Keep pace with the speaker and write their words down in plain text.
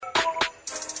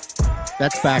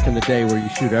That's back in the day where you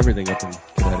shoot everything up in in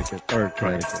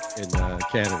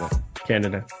Canada.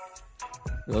 Canada.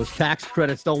 Those tax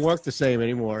credits don't work the same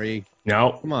anymore, E.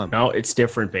 No, come on. No, it's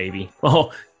different, baby.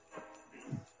 Oh,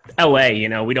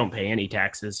 LA, we don't pay any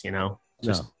taxes,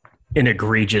 just an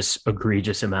egregious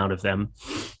amount of them.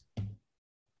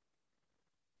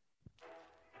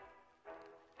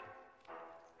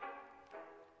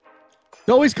 It's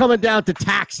always coming down to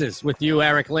taxes with you,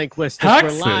 Eric Lindquist.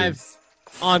 Taxes. We're live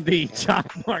on the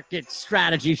Jock Market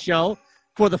Strategy Show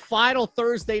for the final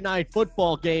Thursday night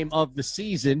football game of the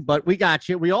season. But we got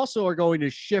you. We also are going to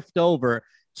shift over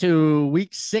to week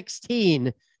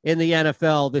 16 in the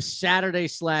NFL, the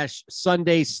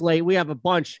Saturday/Sunday slate. We have a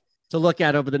bunch to look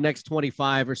at over the next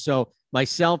 25 or so.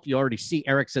 Myself, you already see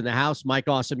Eric's in the house. Mike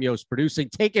Awesomeyo's producing.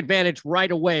 Take advantage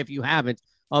right away if you haven't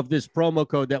of this promo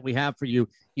code that we have for you.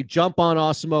 You jump on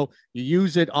Awesemo, you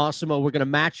use it, Awesemo. We're going to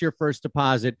match your first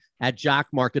deposit at Jock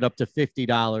Market up to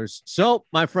 $50. So,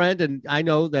 my friend, and I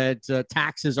know that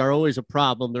taxes are always a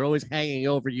problem. They're always hanging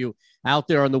over you out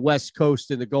there on the West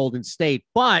Coast in the Golden State,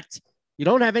 but you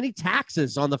don't have any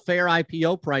taxes on the fair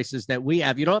IPO prices that we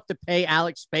have. You don't have to pay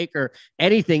Alex Baker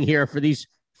anything here for these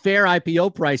fair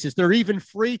IPO prices. They're even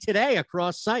free today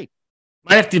across site.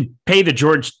 I have to pay the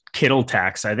George Kittle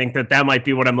tax. I think that might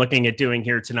be what I'm looking at doing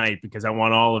here tonight because I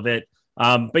want all of it.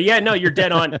 But yeah, no, you're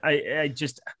dead on. I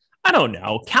don't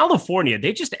know. California,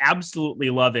 they just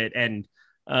absolutely love it. And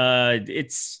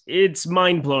it's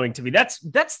mind blowing to me.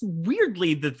 That's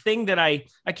weirdly the thing that I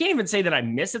can't even say that I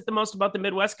miss it the most about the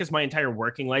Midwest because my entire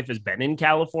working life has been in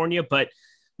California. But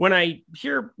when I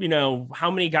hear, how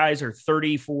many guys are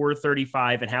 34,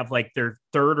 35 and have like their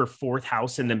third or fourth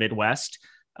house in the Midwest,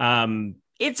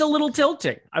 it's a little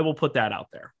tilting. I will put that out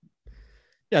there.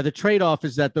 Yeah, the trade-off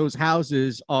is that those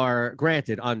houses are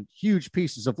granted on huge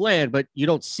pieces of land, but you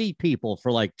don't see people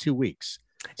for like 2 weeks.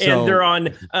 And they're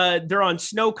on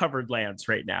snow-covered lands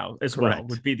right now as well,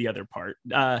 would be the other part.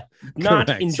 Not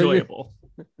correct. Enjoyable.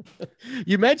 So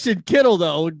you mentioned Kittle,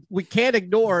 though. We can't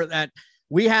ignore that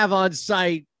we have on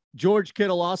site George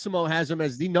Kittle. Awesemo has him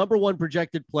as the number one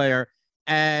projected player,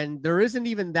 and there isn't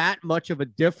even that much of a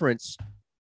difference.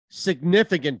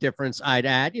 Significant difference, I'd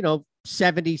add,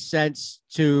 70 cents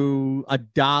to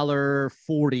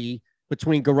 $1.40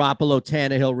 between Garoppolo,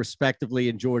 Tannehill, respectively,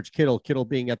 and George Kittle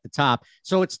being at the top.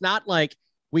 So it's not like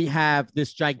we have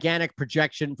this gigantic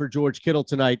projection for George Kittle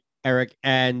tonight, Eric,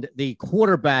 and the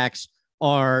quarterbacks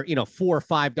are, $4 or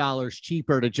 $5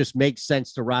 cheaper to just make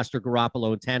sense to roster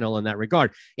Garoppolo and Tannehill in that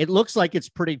regard. It looks like it's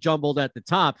pretty jumbled at the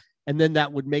top, and then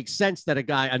that would make sense that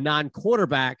a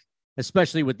non-quarterback,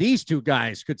 especially with these two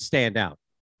guys, could stand out.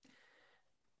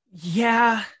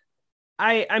 Yeah.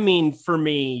 I mean, for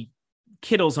me,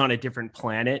 Kittle's on a different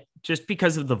planet just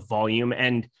because of the volume.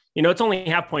 And, it's only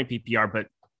half point PPR, but,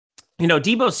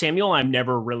 Deebo Samuel, I'm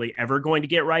never really ever going to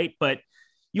get right. But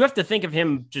you have to think of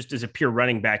him just as a pure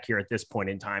running back here at this point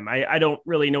in time. I don't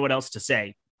really know what else to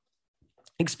say.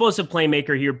 Explosive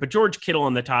playmaker here, but George Kittle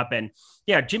on the top end.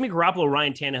 Yeah, Jimmy Garoppolo,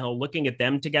 Ryan Tannehill, looking at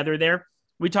them together there.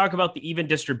 We talk about the even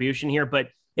distribution here, but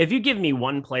if you give me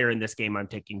one player in this game, I'm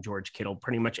taking George Kittle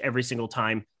pretty much every single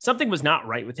time. Something was not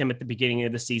right with him at the beginning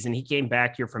of the season. He came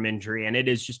back here from injury, and it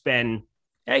has just been,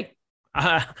 I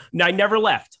never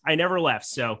left.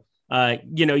 So,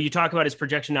 you talk about his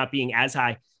projection not being as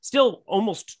high, still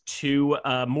almost two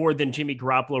more than Jimmy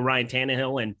Garoppolo, Ryan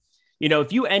Tannehill. And,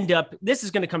 if you end up, this is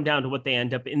going to come down to what they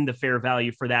end up in the fair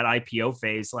value for that IPO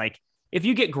phase. Like, if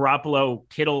you get Garoppolo,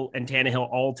 Kittle, and Tannehill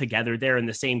all together there in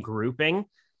the same grouping,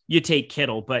 you take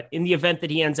Kittle. But in the event that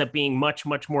he ends up being much,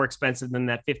 much more expensive than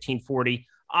that 1540,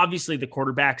 obviously the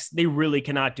quarterbacks, they really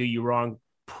cannot do you wrong.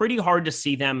 Pretty hard to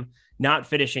see them not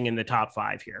finishing in the top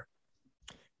five here.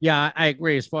 Yeah, I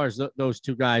agree as far as those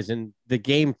two guys and the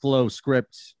game flow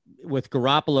script with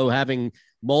Garoppolo having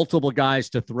multiple guys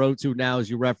to throw to now, as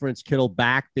you referenced, Kittle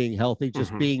back, being healthy,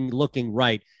 just looking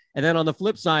right. And then on the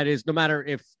flip side is no matter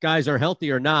if guys are healthy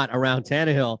or not around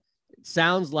Tannehill, it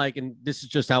sounds like, and this is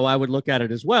just how I would look at it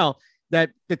as well, that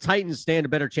the Titans stand a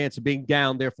better chance of being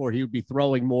down. Therefore, he would be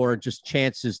throwing more, just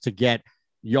chances to get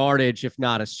yardage, if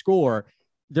not a score.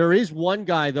 There is one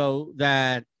guy, though,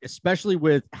 that especially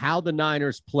with how the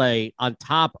Niners play on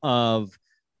top of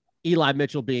Eli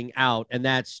Mitchell being out, and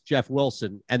that's Jeff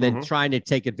Wilson, and then trying to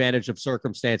take advantage of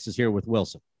circumstances here with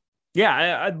Wilson. Yeah,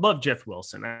 I love Jeff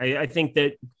Wilson. I think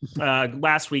that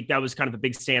last week that was kind of a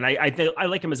big stand. I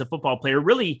like him as a football player.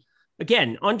 Really,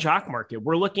 again, on Jock Market,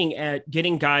 we're looking at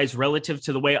getting guys relative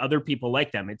to the way other people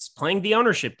like them. It's playing the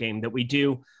ownership game that we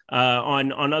do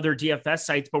on other DFS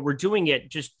sites, but we're doing it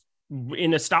just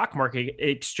in a stock market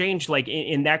exchange, like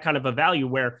in that kind of a value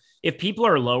where if people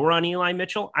are lower on Eli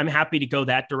Mitchell, I'm happy to go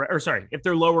that direction. Or sorry, if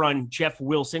they're lower on Jeff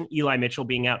Wilson, Eli Mitchell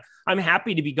being out, I'm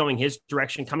happy to be going his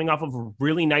direction, coming off of a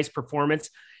really nice performance.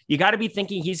 You got to be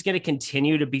thinking he's going to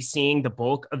continue to be seeing the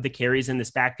bulk of the carries in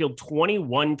this backfield.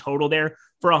 21 total there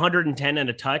for 110 and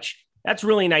a touch. That's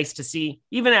really nice to see.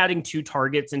 Even adding 2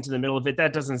 targets into the middle of it,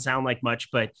 that doesn't sound like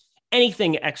much, but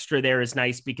anything extra there is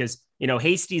nice because,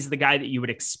 Hasty's the guy that you would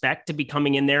expect to be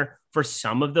coming in there for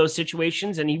some of those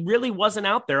situations. And he really wasn't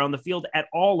out there on the field at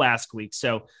all last week.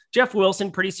 So Jeff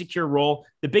Wilson, pretty secure role.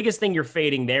 The biggest thing you're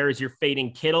fading there is you're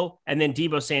fading Kittle, and then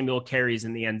Deebo Samuel carries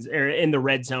in the end or in the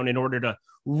red zone in order to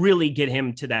really get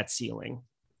him to that ceiling.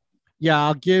 Yeah,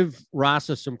 I'll give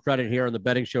Rasa some credit here on the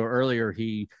betting show earlier.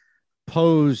 He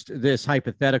posed this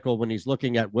hypothetical when he's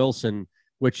looking at Wilson,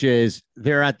 which is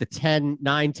they're at the 10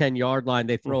 yard line.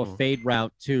 They throw a fade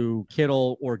route to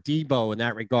Kittle or Deebo in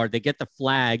that regard. They get the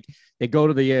flag. They go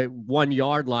to the 1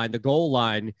 yard line, the goal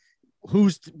line.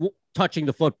 Who's touching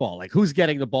the football? Like, who's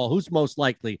getting the ball? Who's most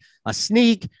likely? A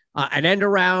sneak, an end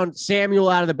around, Samuel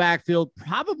out of the backfield,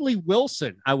 probably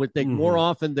Wilson, I would think, more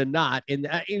often than not. And,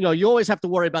 you always have to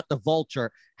worry about the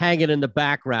vulture hanging in the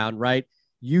background, right?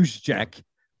 Juszczyk.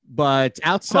 But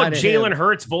outside of Jalen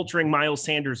Hurts vulturing Miles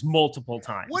Sanders multiple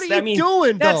times. What are you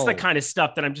doing, That's though? the kind of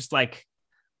stuff that I'm just like,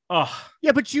 oh.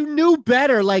 Yeah, but you knew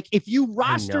better. Like, if you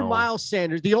roster Miles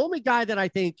Sanders, the only guy that I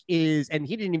think is, and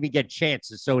he didn't even get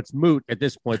chances, so it's moot at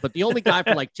this point, but the only guy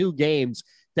for like 2 games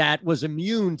that was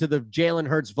immune to the Jalen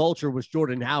Hurts vulture was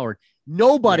Jordan Howard.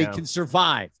 Nobody can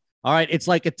survive. All right. It's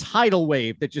like a tidal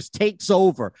wave that just takes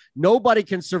over. Nobody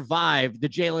can survive the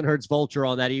Jalen Hurts vulture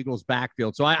on that Eagles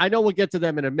backfield. So I know we'll get to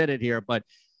them in a minute here, but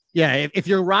yeah, if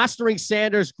you're rostering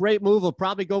Sanders, great move. He'll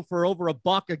probably go for over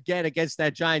 $1 again against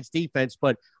that Giants defense,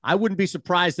 but I wouldn't be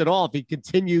surprised at all if he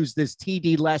continues this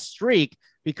TD-less streak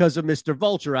because of Mr.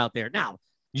 Vulture out there. Now,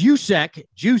 Juszczyk,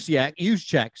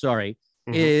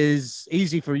 is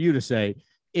easy for you to say,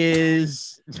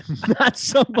 is not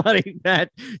somebody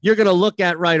that you're going to look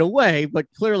at right away, but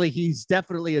clearly he's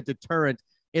definitely a deterrent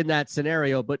in that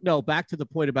scenario. But no, back to the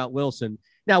point about Wilson.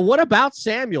 Now, what about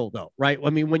Samuel, though, right? I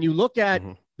mean, when you look at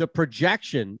the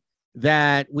projection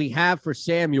that we have for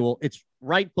Samuel, it's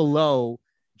right below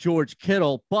George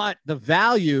Kittle, but the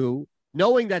value,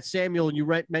 knowing that Samuel, you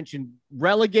mentioned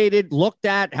relegated, looked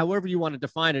at, however you want to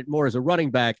define it more as a running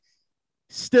back,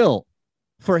 still,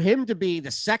 for him to be the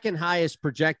second highest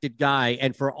projected guy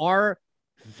and for our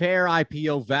fair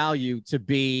IPO value to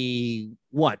be,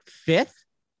 what, 5th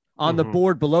on the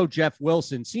board below Jeff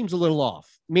Wilson seems a little off,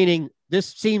 meaning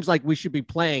this seems like we should be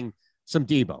playing some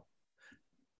Deebo.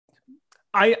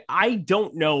 I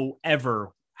don't know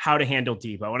ever how to handle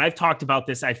Deebo. And I've talked about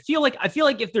this. I feel like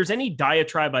if there's any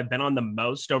diatribe I've been on the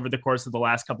most over the course of the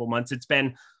last couple of months, it's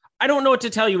been, I don't know what to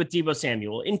tell you with Deebo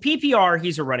Samuel. In PPR,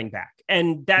 he's a running back,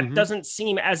 and that doesn't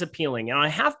seem as appealing. And on a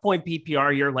half-point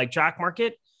PPR here, like Jock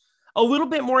Market, a little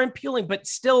bit more appealing, but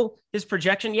still his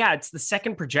projection, it's the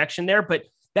second projection there, but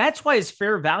that's why his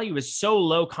fair value is so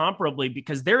low comparably,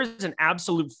 because there is an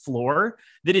absolute floor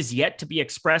that is yet to be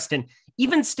expressed. And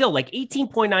even still, like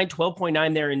 18.9,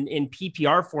 12.9 there in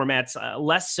PPR formats,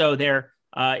 less so there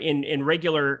in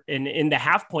regular, in the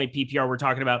half-point PPR we're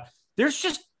talking about.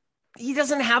 He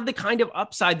doesn't have the kind of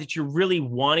upside that you're really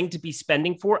wanting to be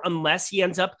spending for unless he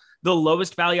ends up the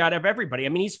lowest value out of everybody. I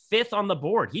mean, he's 5th on the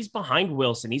board. He's behind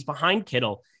Wilson. He's behind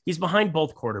Kittle. He's behind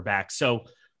both quarterbacks. So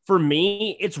for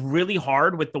me, it's really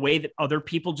hard with the way that other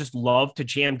people just love to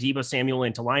jam Deebo Samuel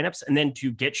into lineups and then to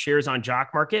get shares on Jock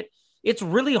Market. It's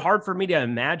really hard for me to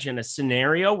imagine a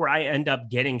scenario where I end up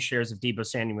getting shares of Deebo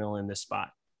Samuel in this spot.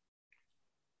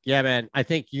 Yeah, man. I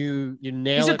think you nailed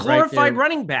it. He's a glorified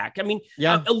running back. I mean,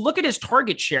 look at his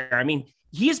target share. I mean,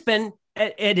 he's been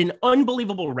at an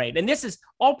unbelievable rate. And this is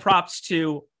all props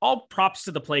to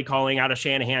the play calling out of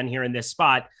Shanahan here in this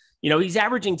spot. He's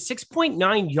averaging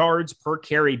 6.9 yards per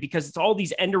carry because it's all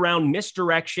these end around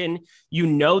misdirection.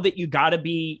 That you got to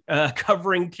be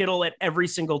covering Kittle at every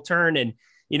single turn. And,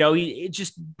 it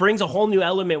just brings a whole new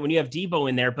element when you have Deebo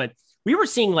in there. But we were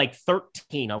seeing like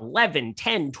 13, 11,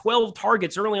 10, 12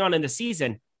 targets early on in the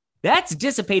season. That's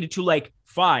dissipated to like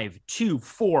 5, 2,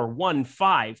 4, 1,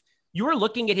 5. You were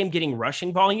looking at him getting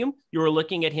rushing volume. You were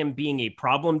looking at him being a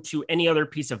problem to any other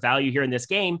piece of value here in this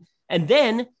game. And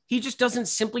then he just doesn't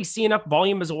simply see enough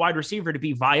volume as a wide receiver to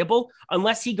be viable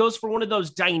unless he goes for one of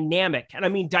those dynamic, and I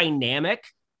mean dynamic,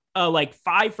 like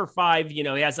 5 for 5. He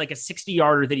has like a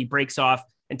 60-yarder that he breaks off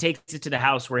and takes it to the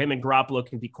house where him and Garoppolo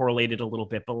can be correlated a little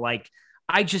bit. But like,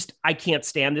 I can't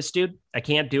stand this dude. I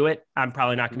can't do it. I'm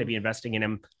probably not going to be investing in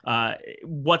him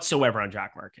whatsoever on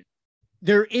Jock Market.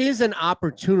 There is an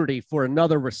opportunity for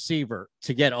another receiver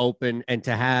to get open and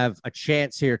to have a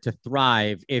chance here to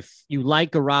thrive. If you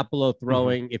like Garoppolo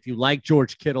throwing, if you like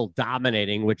George Kittle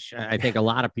dominating, which I think a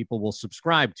lot of people will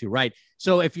subscribe to, right?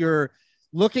 So if you're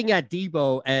looking at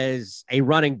Debo as a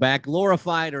running back,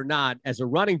 glorified or not as a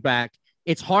running back,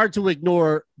 it's hard to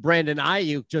ignore Brandon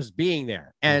Ayuk just being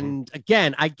there. And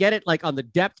again, I get it, like on the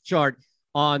depth chart,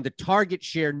 on the target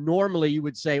share, normally you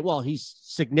would say, well, he's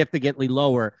significantly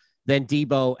lower than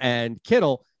Debo and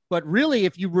Kittle. But really,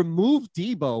 if you remove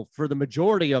Debo for the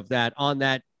majority of that on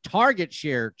that target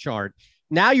share chart,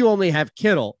 now you only have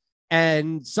Kittle,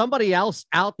 and somebody else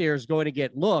out there is going to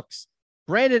get looks.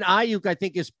 Brandon Ayuk, I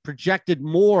think, is projected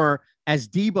more as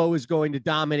Debo is going to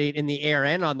dominate in the air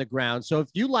and on the ground. So if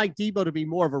you like Debo to be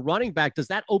more of a running back, does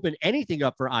that open anything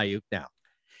up for Ayuk now?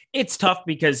 It's tough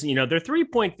because, they're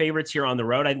 3-point favorites here on the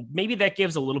road. And maybe that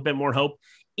gives a little bit more hope.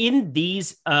 In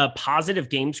these positive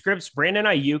game scripts, Brandon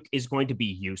Ayuk is going to be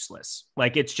useless.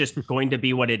 Like, it's just going to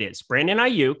be what it is. Brandon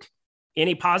Ayuk in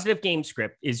a positive game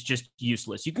script is just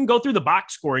useless. You can go through the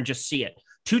box score and just see it.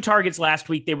 2 targets last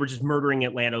week. They were just murdering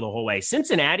Atlanta the whole way.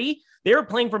 Cincinnati, they were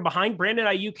playing from behind. Brandon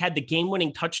Ayuk had the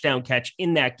game-winning touchdown catch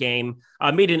in that game,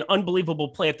 made an unbelievable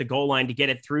play at the goal line to get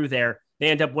it through there. They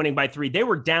end up winning by 3. They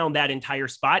were down that entire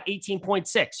spot,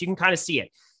 18.6. You can kind of see it.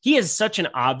 He is such an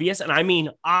obvious, and I mean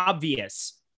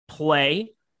obvious, play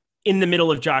in the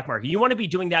middle of Jock Market. You want to be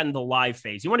doing that in the live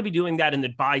phase. You want to be doing that in the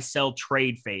buy, sell,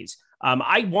 trade phase.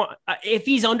 If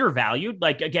he's undervalued,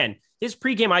 like, again, his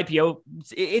pregame IPO,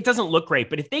 it doesn't look great,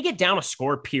 but if they get down a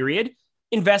score, period,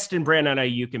 invest in Brandon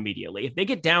Ayuk immediately. If they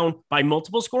get down by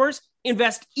multiple scores,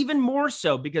 invest even more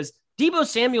so, because Deebo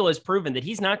Samuel has proven that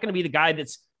he's not going to be the guy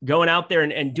that's going out there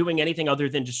and doing anything other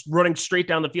than just running straight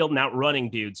down the field and outrunning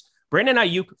dudes. Brandon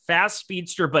Ayuk, fast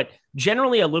speedster, but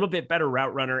generally a little bit better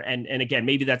route runner. And again,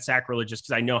 maybe that's sacrilegious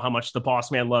because I know how much the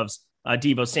boss man loves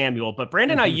Deebo Samuel, but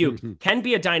Brandon Ayuk can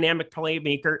be a dynamic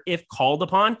playmaker if called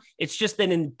upon. It's just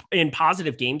that in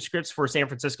positive game scripts for San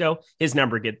Francisco, his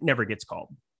number never gets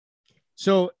called.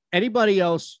 So anybody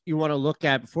else you want to look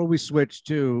at before we switch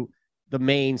to the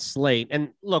main slate? And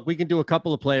look, we can do a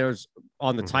couple of players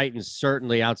on the Titans,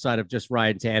 certainly outside of just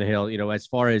Ryan Tannehill, as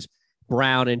far as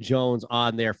Brown and Jones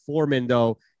on there. Foreman,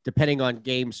 though, depending on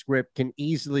game script, can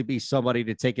easily be somebody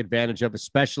to take advantage of,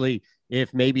 especially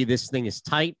if maybe this thing is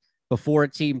tight before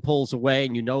a team pulls away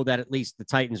and that at least the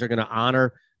Titans are going to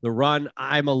honor the run.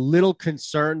 I'm a little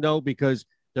concerned, though, because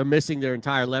they're missing their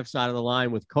entire left side of the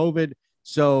line with COVID.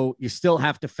 So you still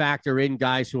have to factor in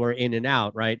guys who are in and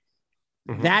out, right?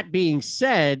 That being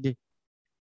said,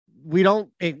 we don't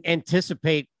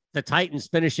anticipate the Titans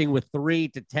finishing with 3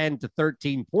 to 10 to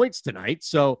 13 points tonight.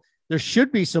 So there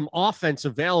should be some offense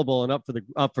available and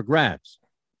up for grabs.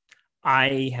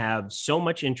 I have so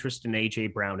much interest in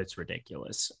AJ Brown. It's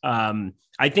ridiculous.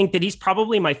 I think that he's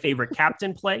probably my favorite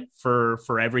captain play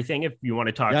for everything. If you want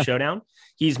to talk showdown,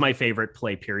 he's my favorite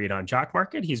play period on Jock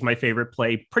Market. He's my favorite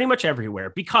play pretty much everywhere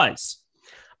because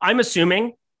I'm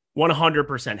assuming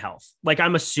 100% health. Like,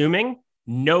 I'm assuming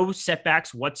no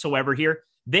setbacks whatsoever here.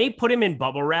 They put him in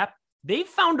bubble wrap. They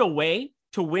found a way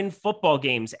to win football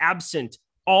games absent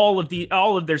all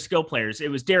of their skill players.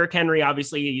 It was Derrick Henry.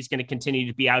 Obviously, he's going to continue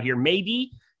to be out here.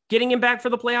 Maybe getting him back for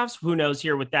the playoffs. Who knows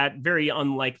here with that? Very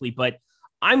unlikely. But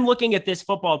I'm looking at this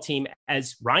football team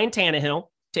as Ryan Tannehill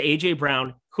to AJ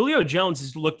Brown. Julio Jones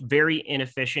has looked very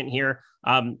inefficient here.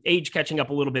 Age catching up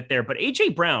a little bit there. But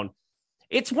AJ Brown,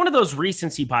 it's one of those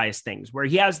recency bias things where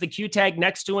he has the Q tag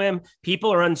next to him.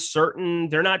 People are uncertain.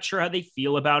 They're not sure how they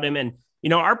feel about him. And,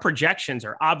 our projections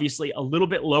are obviously a little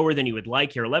bit lower than you would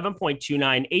like here.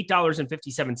 11.29,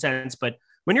 $8.57. But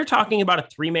when you're talking about a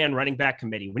 3-man running back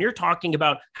committee, when you're talking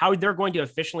about how they're going to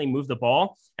efficiently move the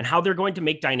ball and how they're going to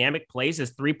make dynamic plays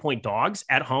as 3-point dogs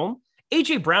at home,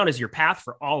 AJ Brown is your path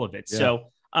for all of it. Yeah.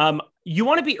 So you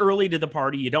want to be early to the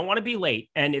party. You don't want to be late.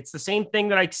 And it's the same thing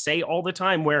that I say all the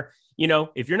time where,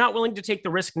 if you're not willing to take the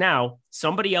risk now,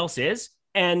 somebody else is,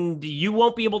 and you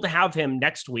won't be able to have him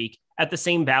next week at the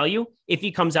same value if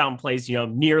he comes out and plays,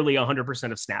 nearly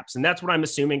 100% of snaps. And that's what I'm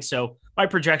assuming. So my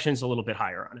projection is a little bit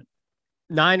higher on it.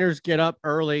 Niners get up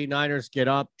early. Niners get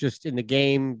up just in the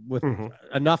game with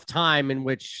enough time in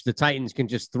which the Titans can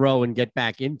just throw and get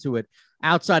back into it.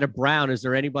 Outside of Brown, is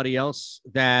there anybody else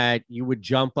that you would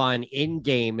jump on in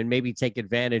game and maybe take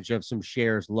advantage of some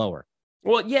shares lower?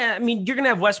 Well, yeah, I mean, you're going to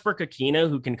have Westbrook Akina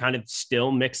who can kind of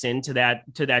still mix into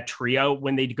that trio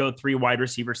when they go 3 wide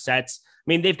receiver sets. I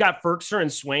mean, they've got Ferkser and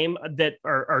Swaim that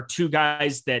are 2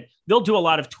 guys that they'll do a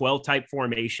lot of 12 type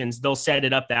formations. They'll set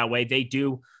it up that way. They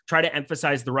do try to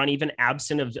emphasize the run, even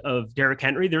absent of Derrick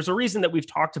Henry. There's a reason that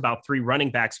we've talked about 3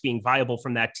 running backs being viable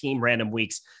from that team random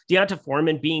weeks. Deonta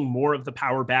Foreman being more of the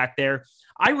power back there.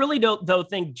 I really don't, though,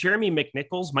 think Jeremy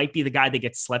McNichols might be the guy that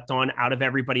gets slept on out of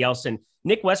everybody else. And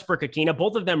Nick Westbrook Akina,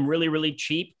 both of them really, really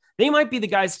cheap. They might be the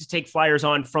guys to take flyers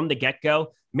on from the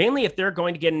get-go, mainly if they're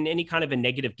going to get in any kind of a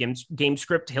negative game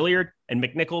script. Hilliard and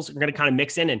McNichols are going to kind of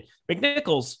mix in. And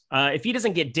McNichols, if he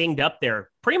doesn't get dinged up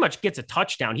there, pretty much gets a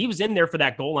touchdown. He was in there for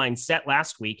that goal line set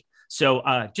last week.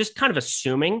 So just kind of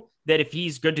assuming that if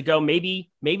he's good to go, maybe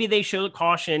they show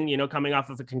caution, coming off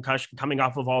of a concussion, coming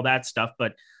off of all that stuff.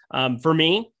 But for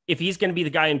me, if he's going to be the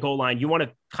guy in goal line, you want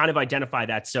to kind of identify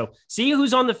that. So see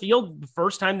who's on the field the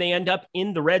first time they end up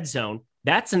in the red zone.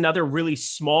 That's another really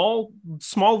small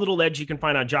little edge you can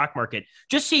find on Jock Market.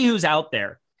 Just see who's out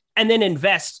there and then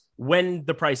invest when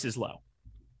the price is low.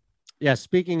 Yeah,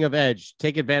 speaking of edge,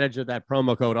 take advantage of that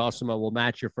promo code. Awesome. Will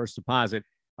match your first deposit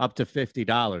up to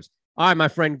 $50. All right, my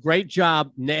friend, great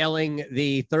job nailing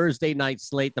the Thursday night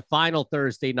slate, the final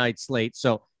Thursday night slate.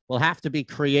 So we'll have to be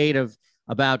creative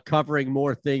about covering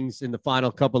more things in the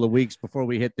final couple of weeks before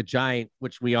we hit the giant,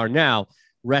 which we are now,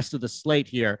 rest of the slate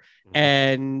here.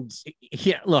 And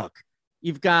here, look,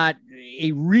 you've got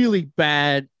a really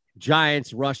bad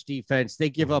Giants rush defense. They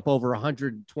give up over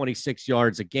 126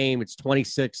 yards a game. It's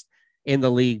 26th in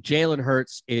the league. Jalen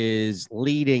Hurts is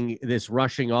leading this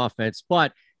rushing offense,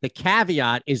 but the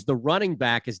caveat is the running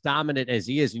back, as dominant as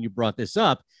he is, and you brought this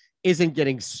up, isn't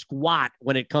getting squat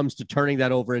when it comes to turning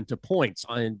that over into points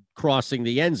and crossing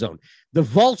the end zone. The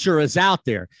vulture is out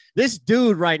there. This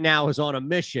dude right now is on a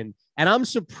mission, and I'm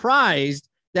surprised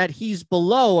that he's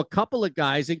below a couple of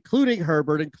guys, including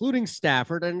Herbert, including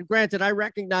Stafford. And granted, I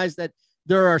recognize that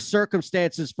there are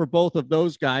circumstances for both of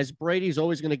those guys. Brady's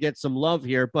always going to get some love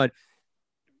here, but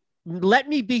let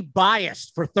me be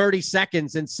biased for 30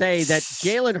 seconds and say that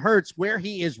Jalen Hurts, where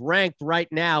he is ranked right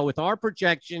now with our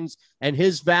projections and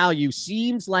his value,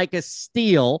 seems like a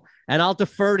steal. And I'll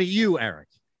defer to you, Eric.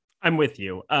 I'm with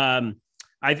you.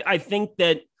 I think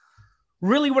that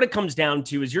really what it comes down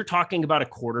to is you're talking about a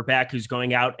quarterback who's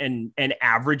going out and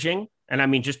averaging, and I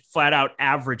mean just flat out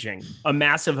averaging a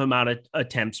massive amount of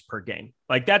attempts per game.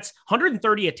 Like that's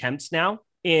 130 attempts now.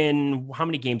 In how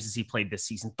many games has he played this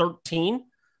season? 13.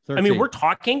 I mean, we're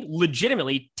talking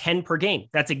legitimately 10 per game.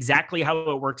 That's exactly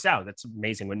how it works out. That's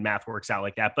amazing when math works out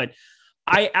like that. But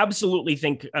I absolutely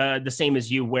think the same as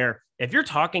you, where if you're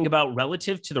talking about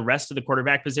relative to the rest of the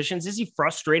quarterback positions, is he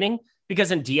frustrating?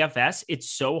 Because in DFS, it's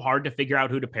so hard to figure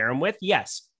out who to pair him with.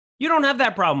 Yes, you don't have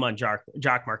that problem on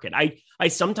Jock Market. I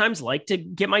sometimes like to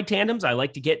get my tandems. I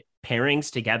like to get pairings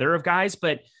together of guys.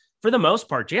 But for the most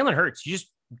part, Jalen Hurts, you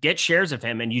just get shares of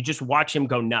him and you just watch him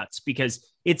go nuts, because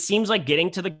it seems like getting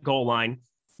to the goal line,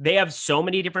 they have so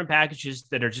many different packages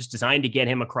that are just designed to get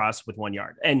him across with 1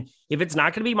 yard. And if it's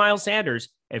not going to be Miles Sanders,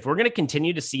 if we're going to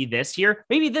continue to see this here,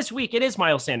 maybe this week it is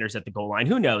Miles Sanders at the goal line,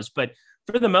 who knows? But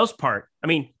for the most part, I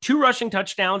mean, 2 rushing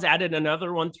touchdowns, added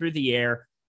another one through the air,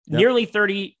 nearly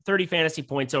 30 fantasy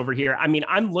points over here. I mean,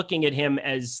 I'm looking at him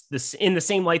as this in the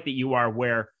same light that you are,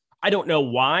 where I don't know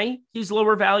why he's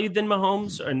lower valued than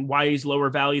Mahomes and why he's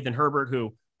lower valued than Herbert,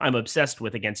 who I'm obsessed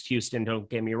with against Houston. Don't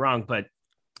get me wrong. But,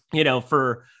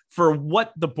 for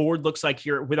what the board looks like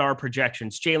here with our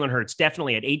projections, Jalen Hurts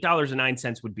definitely at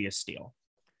 $8.09 would be a steal.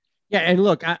 Yeah. And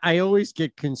look, I always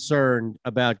get concerned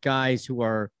about guys who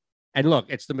are, and look,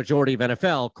 it's the majority of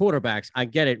NFL quarterbacks. I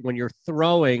get it when you're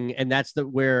throwing, and that's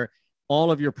where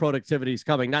all of your productivity is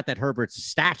coming. Not that Herbert's a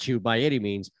statue by any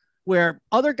means, where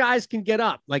other guys can get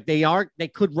up. Like they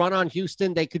could run on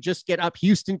Houston. They could just get up.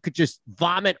 Houston could just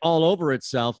vomit all over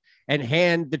itself and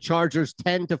hand the Chargers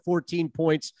 10 to 14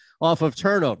 points off of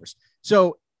turnovers.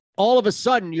 So all of a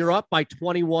sudden you're up by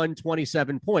 21,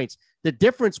 27 points. The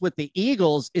difference with the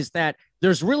Eagles is that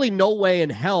there's really no way in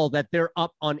hell that they're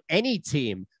up on any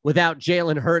team without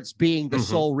Jalen Hurts being the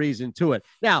sole reason to it.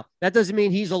 Now, that doesn't mean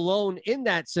he's alone in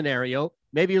that scenario.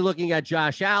 Maybe you're looking at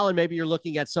Josh Allen. Maybe you're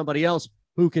looking at somebody else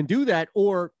who can do that.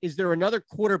 Or is there another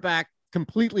quarterback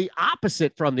completely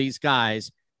opposite from these guys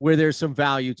where there's some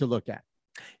value to look at?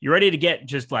 You're ready to get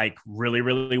just like really,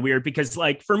 really weird, because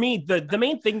like for me, the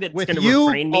main thing that's going to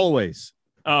refrain me always.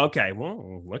 Oh, okay.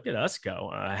 Well, look at us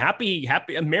go. Happy,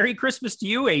 Merry Christmas to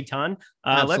you, Aton.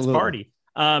 Let's party.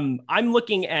 I'm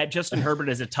looking at Justin Herbert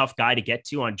as a tough guy to get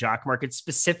to on Jock Market,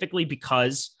 specifically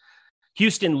because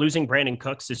Houston losing Brandon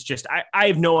Cooks is just, I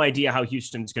have no idea how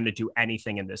Houston's going to do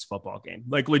anything in this football game.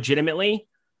 Like legitimately,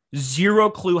 zero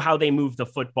clue how they move the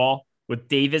football with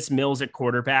Davis Mills at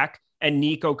quarterback and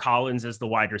Nico Collins as the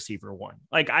wide receiver one.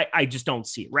 Like, I just don't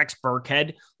see it. Rex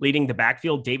Burkhead leading the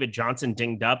backfield, David Johnson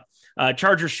dinged up.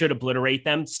 Chargers should obliterate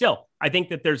them. Still, I think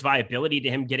that there's viability to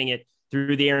him getting it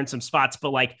through the air in some spots,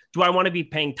 but like, do I want to be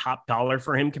paying top dollar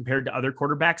for him compared to other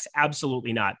quarterbacks?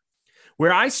 Absolutely not.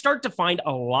 Where I start to find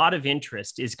a lot of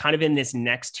interest is kind of in this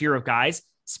next tier of guys,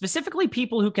 specifically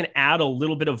people who can add a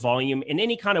little bit of volume in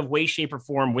any kind of way, shape, or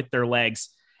form with their legs.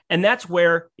 And that's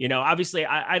where, obviously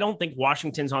I don't think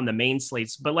Washington's on the main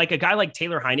slates, but like a guy like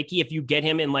Taylor Heineke, if you get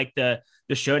him in like the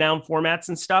showdown formats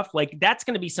and stuff, like that's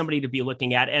going to be somebody to be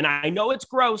looking at. And I know it's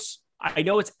gross. I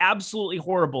know it's absolutely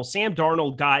horrible. Sam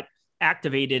Darnold got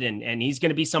activated and he's going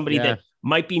to be somebody that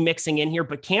might be mixing in here,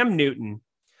 but Cam Newton,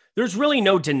 there's really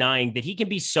no denying that he can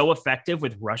be so effective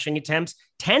with rushing attempts.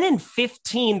 10 and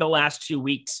 15 the last 2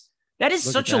 weeks. That is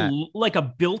such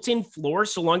a built-in floor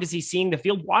so long as he's seeing the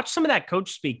field. Watch some of that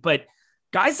coach speak, but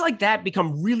guys like that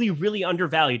become really, really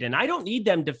undervalued. And I don't need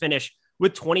them to finish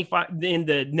with 25 in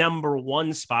the number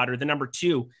 1 spot or the number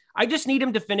 2. I just need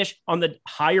him to finish on the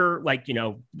higher,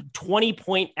 20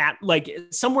 point at like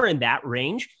somewhere in that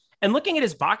range. And looking at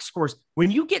his box scores,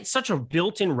 when you get such a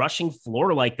built-in rushing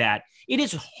floor like that, it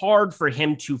is hard for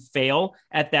him to fail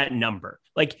at that number.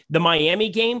 Like the Miami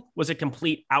game was a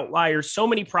complete outlier. So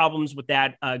many problems with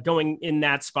that going in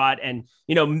that spot and,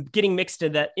 getting mixed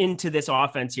into this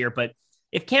offense here. But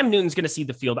if Cam Newton's going to see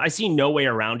the field, I see no way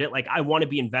around it. Like I want to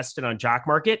be invested on Jock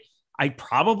Market. I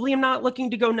probably am not looking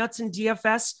to go nuts in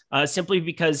DFS simply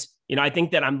because, I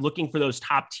think that I'm looking for those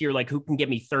top tier, like who can get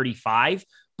me 35,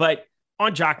 but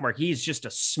on Jock Market, he's just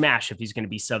a smash if he's going to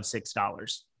be sub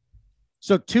 $6.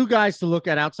 So 2 guys to look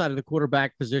at outside of the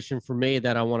quarterback position for me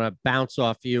that I want to bounce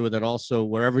off you, and then also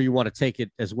wherever you want to take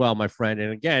it as well, my friend.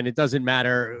 And again, it doesn't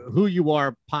matter who you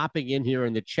are popping in here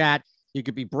in the chat. You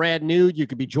could be brand new. You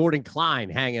could be Jordan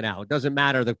Klein hanging out. It doesn't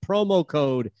matter. The promo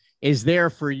code is there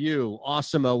for you.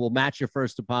 Awesemo will match your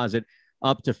first deposit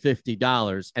up to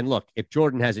 $50. And look, if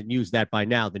Jordan hasn't used that by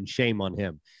now, then shame on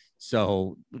him.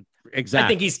 So exactly. I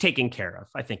think he's taken care of.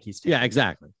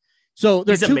 Exactly. So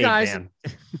there's 2 guys,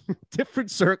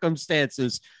 different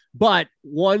circumstances, but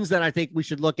ones that I think we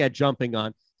should look at jumping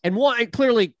on. And one,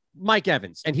 clearly Mike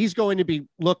Evans, and he's going to be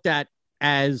looked at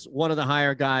as one of the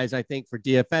higher guys, I think, for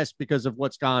DFS because of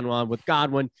what's gone on with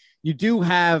Godwin. You do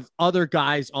have other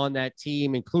guys on that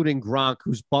team, including Gronk,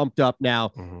 who's bumped up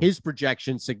now his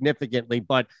projection significantly.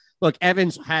 But look,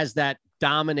 Evans has that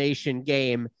domination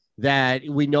game that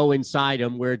we know inside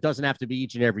him where it doesn't have to be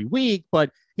each and every week,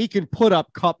 but he can put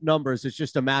up cup numbers. It's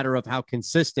just a matter of how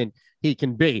consistent he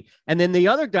can be. And then the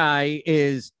other guy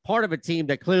is part of a team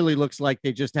that clearly looks like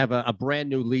they just have a brand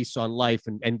new lease on life,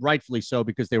 and rightfully so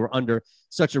because they were under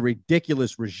such a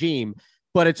ridiculous regime.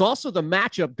 But it's also the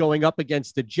matchup going up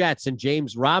against the Jets and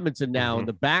James Robinson now in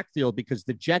the backfield because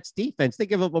the Jets defense, they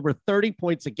give up over 30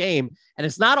 points a game, and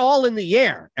it's not all in the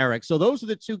air, Eric. So those are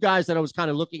the 2 guys that I was kind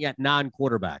of looking at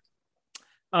non-quarterback.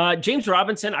 James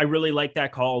Robinson, I really like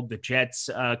that call. The Jets,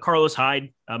 Carlos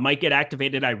Hyde might get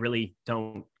activated. I really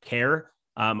don't care.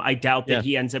 I doubt that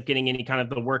he ends up getting any kind of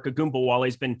the work. Agumba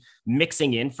Walle's been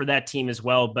mixing in for that team as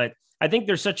well. But I think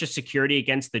there's such a security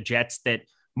against the Jets that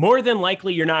more than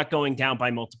likely you're not going down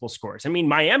by multiple scores. I mean,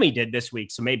 Miami did this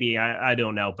week, so maybe I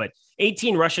don't know, but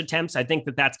 18 rush attempts. I think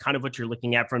that's kind of what you're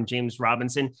looking at from James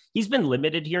Robinson. He's been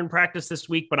limited here in practice this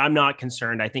week, but I'm not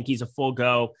concerned. I think he's a full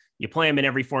go. You play him in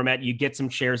every format. You get some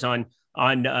shares on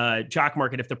Jock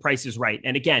Market if the price is right.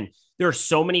 And again, there are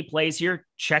so many plays here.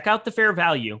 Check out the fair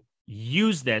value.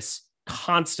 Use this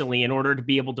constantly in order to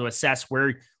be able to assess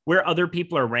where other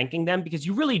people are ranking them, because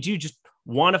you really do just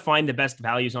want to find the best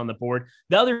values on the board.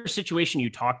 The other situation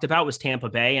you talked about was Tampa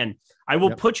Bay, and I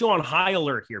will put you on high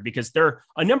alert here because there are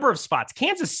a number of spots.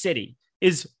 Kansas City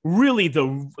is really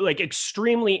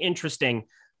extremely interesting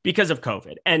because of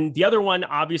COVID. And the other one,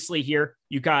 obviously here,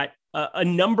 you got a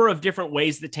number of different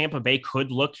ways that Tampa Bay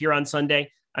could look here on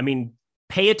Sunday. I mean,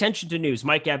 pay attention to news.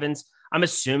 Mike Evans, I'm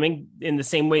assuming in the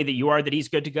same way that you are that he's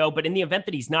good to go, but in the event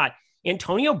that he's not,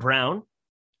 Antonio Brown,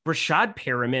 Rashad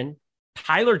Perriman,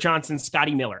 Tyler Johnson,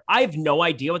 Scotty Miller. I have no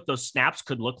idea what those snaps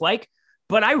could look like,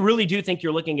 but I really do think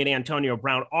you're looking at Antonio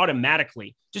Brown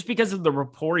automatically just because of the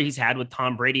rapport he's had with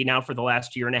Tom Brady now for the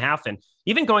last year and a half. And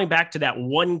even going back to that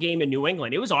one game in New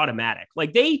England, it was automatic.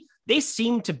 Like they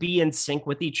seem to be in sync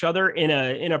with each other in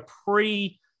a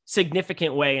pretty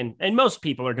significant way. And most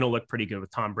people are going to look pretty good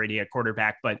with Tom Brady at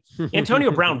quarterback, but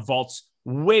Antonio Brown vaults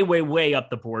way, way, way up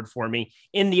the board for me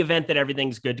in the event that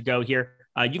everything's good to go here.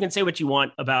 You can say what you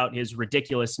want about his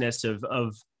ridiculousness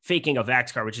of faking a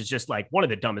Vax card, which is just like one of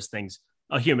the dumbest things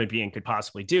a human being could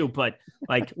possibly do. But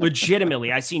like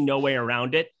legitimately, I see no way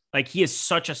around it. Like he is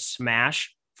such a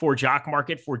smash for Jock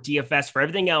Market, for DFS, for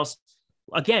everything else.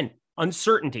 Again,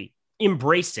 uncertainty,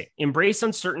 embrace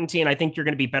uncertainty. And I think you're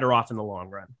going to be better off in the long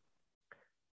run.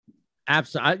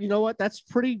 Absolutely. You know what? That's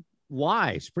pretty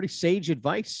wise, pretty sage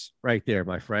advice right there,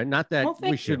 my friend. Not that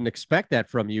we shouldn't expect that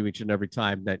from you each and every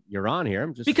time that you're on here.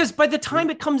 I'm just because by the time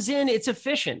it comes in, it's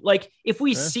efficient. Like if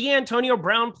we see Antonio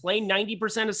Brown play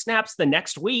 90% of snaps the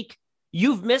next week,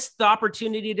 you've missed the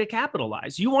opportunity to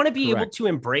capitalize. You want to be able to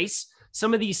embrace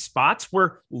some of these spots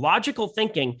where logical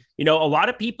thinking, a lot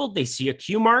of people, they see a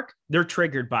Q mark, they're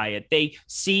triggered by it. They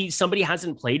see somebody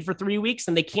hasn't played for 3 weeks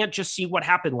and they can't just see what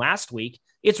happened last week.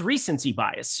 It's recency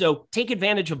bias. So take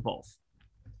advantage of both.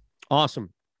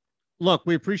 Awesome. Look,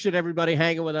 we appreciate everybody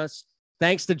hanging with us.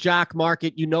 Thanks to Jock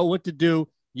Market. You know what to do.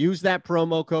 Use that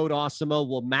promo code AWESEMO.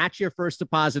 We'll match your first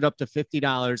deposit up to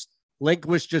 $50.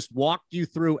 Linguist just walked you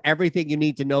through everything you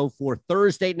need to know for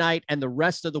Thursday night and the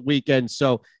rest of the weekend.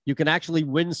 So you can actually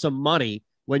win some money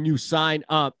when you sign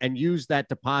up and use that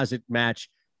deposit match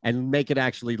and make it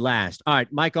actually last. All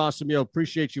right, Mike Awesome,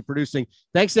 appreciate you producing.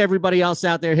 Thanks to everybody else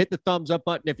out there. Hit the thumbs up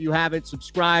button if you haven't.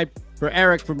 Subscribe. For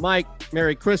Eric, from Mike,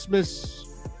 Merry Christmas.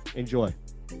 Enjoy.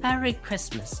 Merry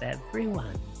Christmas,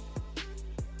 everyone.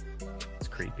 It's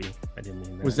creepy. I didn't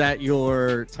mean that. Was that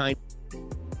your time?